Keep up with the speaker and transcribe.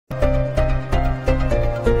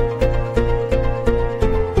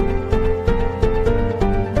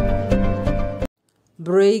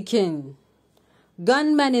Breaking.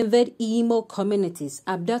 Gunmen invade IMO communities,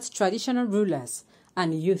 abduct traditional rulers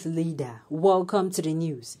and youth leader. Welcome to the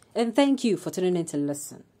news, and thank you for tuning in to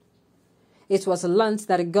listen. It was learned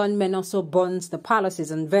that the gunmen also burned the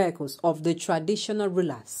palaces and vehicles of the traditional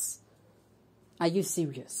rulers. Are you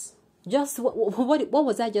serious? Just what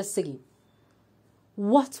was I just saying?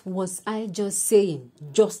 What was I just saying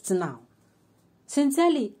just now?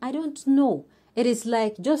 Sincerely, I don't know. It is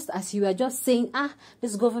like just as you are just saying,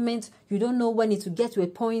 this government, you don't know when it will get to a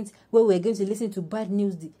point where we're going to listen to bad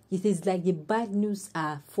news. It is like the bad news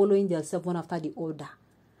are following themselves one after the other.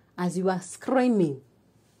 As you are screaming,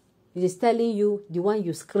 it is telling you the one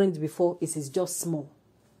you screamed before is just small.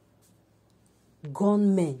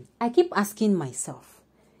 Gunmen. I keep asking myself,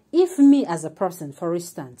 if me as a person, for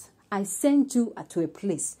instance, I send you to a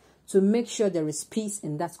place to make sure there is peace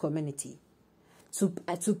in that community, to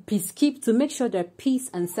peacekeep, to make sure that peace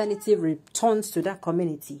and sanity returns to that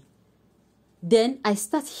community. Then I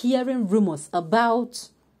start hearing rumors about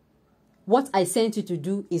what I sent you to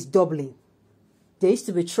do is doubling. There used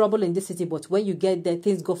to be trouble in this city, but when you get there,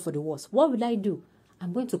 things go for the worse. What will I do?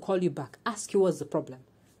 I'm going to call you back, ask you what's the problem.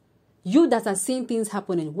 You that are seeing things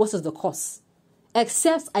happening, what is the cause?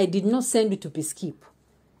 Except I did not send you to peacekeep.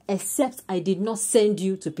 Except I did not send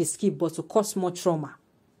you to peacekeep, but to cause more trauma.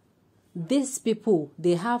 These people,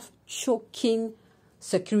 they have choking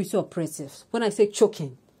security operatives. When I say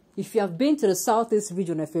choking, if you have been to the southeast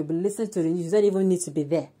region, if you've been listening to the news, you don't even need to be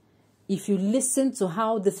there. If you listen to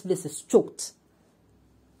how this place is choked,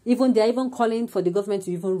 they're even calling for the government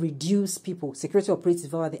to even reduce people, security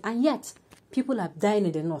operatives over there. And yet, people are dying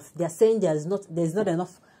in the north. They're saying there's not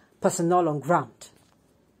enough personnel on ground.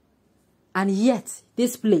 And yet,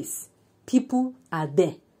 this place, people are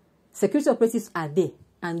there. Security operatives are there.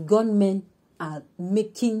 And gunmen are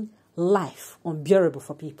making life unbearable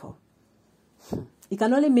for people. It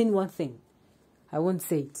can only mean one thing. I won't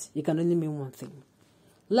say it. It can only mean one thing.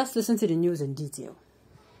 Let's listen to the news in detail.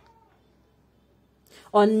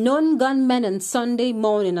 Unknown gunmen on Sunday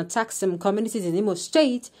morning attacked some communities in Imo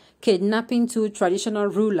State, kidnapping 2 traditional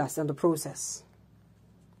rulers in the process.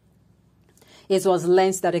 It was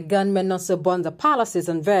learned that the gunmen also burned the palaces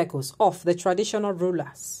and vehicles of the traditional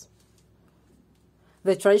rulers.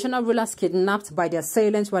 The traditional rulers kidnapped by the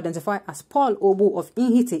assailants were identified as Paul Obu of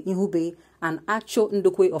Nhite Ihube and Acho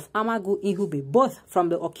Ndukwe of Amagu Ihube, both from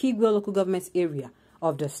the Okigwe local government area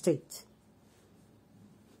of the state.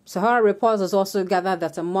 Sahara reports has also gathered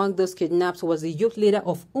that among those kidnapped was the youth leader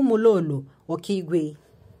of Umulolo Okigwe.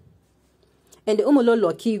 In the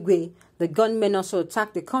Umulolo Okigwe, the gunmen also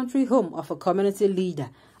attacked the country home of a community leader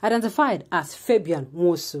identified as Fabian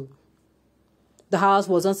Nwosu. The house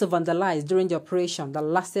was also vandalized during the operation that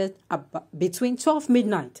lasted between 12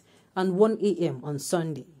 midnight and 1 a.m. on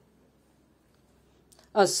Sunday.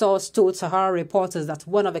 A source told Sahara reporters that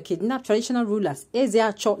one of the kidnapped traditional rulers,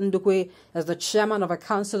 Acho Ndukwe, is the chairman of a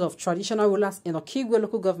council of traditional rulers in Okigwe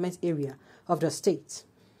local government area of the state.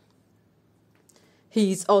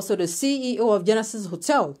 He is also the CEO of Genesis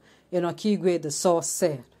Hotel in Okigwe, the source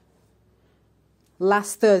said.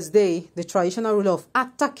 Last Thursday, the traditional ruler of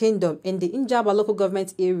Atta Kingdom in the Njaba local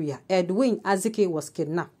government area, Edwin Azike, was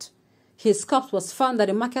kidnapped. His corpse was found at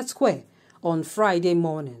the market square on Friday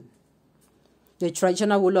morning. The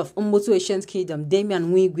traditional ruler of Umbutu Ancient Kingdom,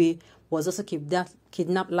 Damian Nwigwe, was also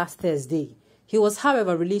kidnapped last Thursday. He was,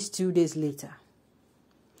 however, released 2 days later.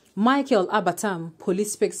 Michael Abatam,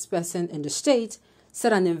 police spokesperson in the state,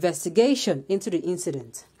 said an investigation into the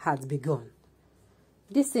incident had begun.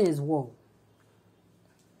 This thing is war.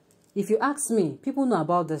 If you ask me, people know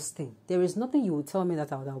about this thing. There is nothing you will tell me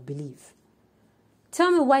that I will believe.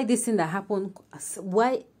 Tell me why this thing that happened,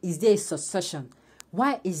 why is there a succession?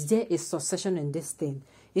 Why is there a succession in this thing?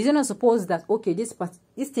 Is it not supposed that, okay, this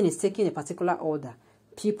thing is taking a particular order?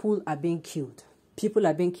 People are being killed. People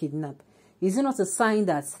are being kidnapped. Is it not a sign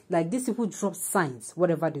that, like, these people drop signs,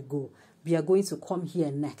 wherever they go, we are going to come here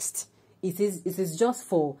next? It is just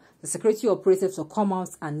for the security operatives to come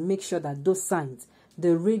out and make sure that those signs, they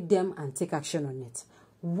read them and take action on it.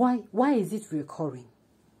 Why is it recurring?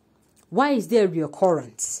 Why is there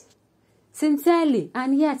reoccurrence? Sincerely,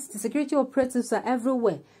 and yet the security operatives are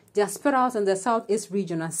everywhere. They are spread out in the southeast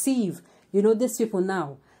region, as if, these people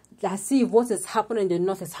now, as if what is happening in the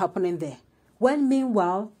north is happening there. When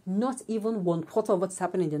meanwhile, not even 1/4 of what is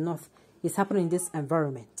happening in the north is happening in this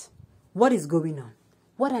environment. What is going on?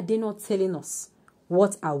 What are they not telling us?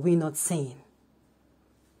 What are we not saying?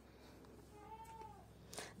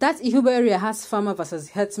 That Ihube area has farmer versus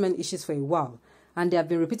herdsmen issues for a while, and there have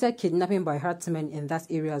been repeated kidnapping by herdsmen in that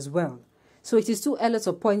area as well. So it is too early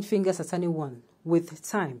to point fingers at anyone. With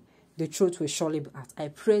time, the truth will surely be out. I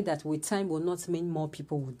pray that with time will not mean more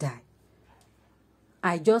people will die.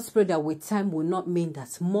 I just pray that with time will not mean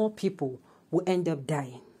that more people will end up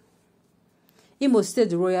dying. Imo State,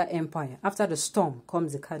 the Royal Empire, after the storm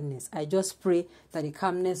comes the calmness. I just pray that the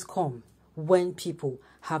calmness come when people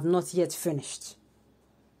have not yet finished.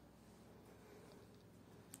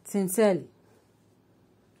 Sincerely,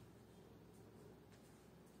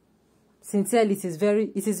 it is very,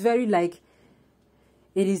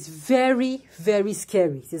 very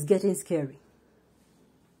scary. It is getting scary.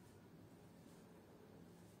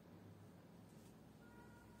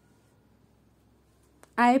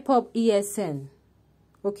 IPOB ESN.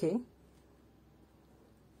 Okay.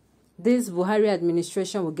 This Buhari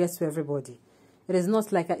administration will get to everybody. It is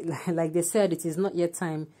not like they said, it is not yet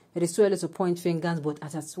time. It is too early to point fingers, but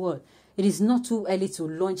as well, it is not too early to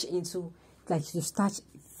launch into, to start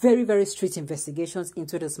very, very strict investigations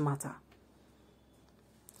into this matter.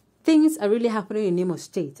 Things are really happening in Imo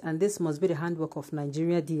State, and this must be the handwork of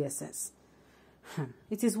Nigeria DSS.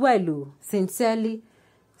 It is well, Lou. Sincerely,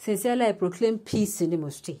 I proclaim peace in Imo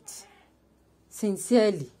State.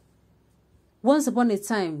 Sincerely. Once upon a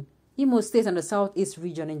time, Imo State and the Southeast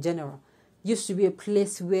region in general used to be a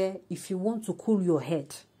place where if you want to cool your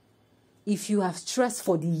head, if you have stress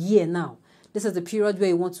for the year now, this is the period where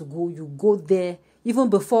you want to go, you go there. Even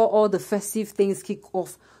before all the festive things kick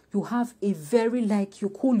off, you have a very, you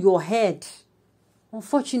cool your head.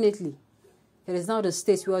 Unfortunately, it is now the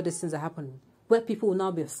state where all these things are happening, where people will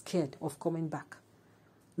now be scared of coming back.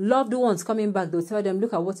 Loved ones coming back, they'll tell them,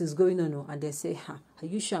 look at what is going on, and they say, are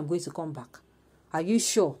you sure I'm going to come back? Are you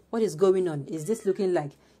sure? What is going on? Is this looking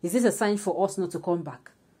like, is this a sign for us not to come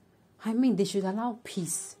back? I mean, they should allow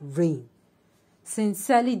peace reign.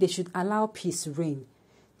 Sincerely, they should allow peace reign.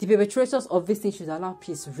 The perpetrators of this thing should allow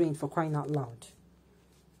peace reign, for crying out loud.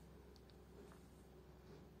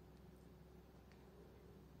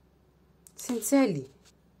 Sincerely.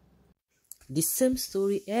 The same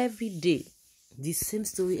story every day. The same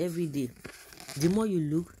story every day. The more you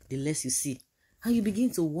look, the less you see. And you begin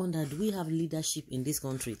to wonder, do we have leadership in this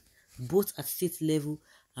country? Both at state level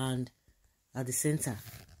and at the center.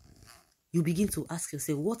 You begin to ask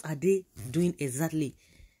yourself, what are they doing exactly?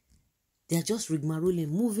 They are just rigmaroling,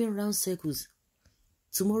 moving around circles.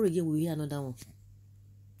 Tomorrow again, we'll hear another one.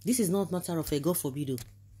 This is not a matter of a God forbid.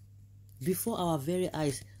 Before our very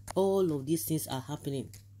eyes, all of these things are happening.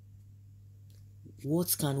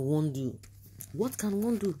 What can one do? What can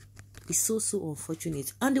one do? It's so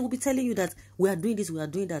unfortunate. And they will be telling you that we are doing this, we are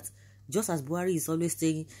doing that. Just as Buhari is always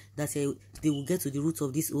saying that they will get to the root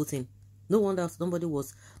of this whole thing. No wonder somebody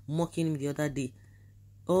was mocking him the other day.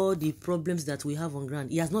 All the problems that we have on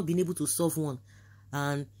ground, he has not been able to solve one.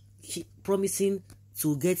 And he promising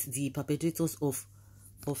to get the perpetrators of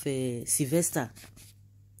Sylvester.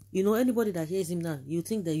 You know, anybody that hears him now, you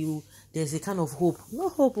think that there's a kind of hope. No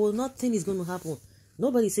hope, or nothing is going to happen.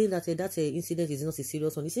 Nobody is saying that that incident is not a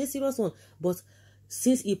serious one. It's a serious one. But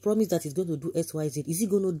since he promised that he's going to do XYZ, is he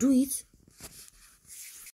going to do it?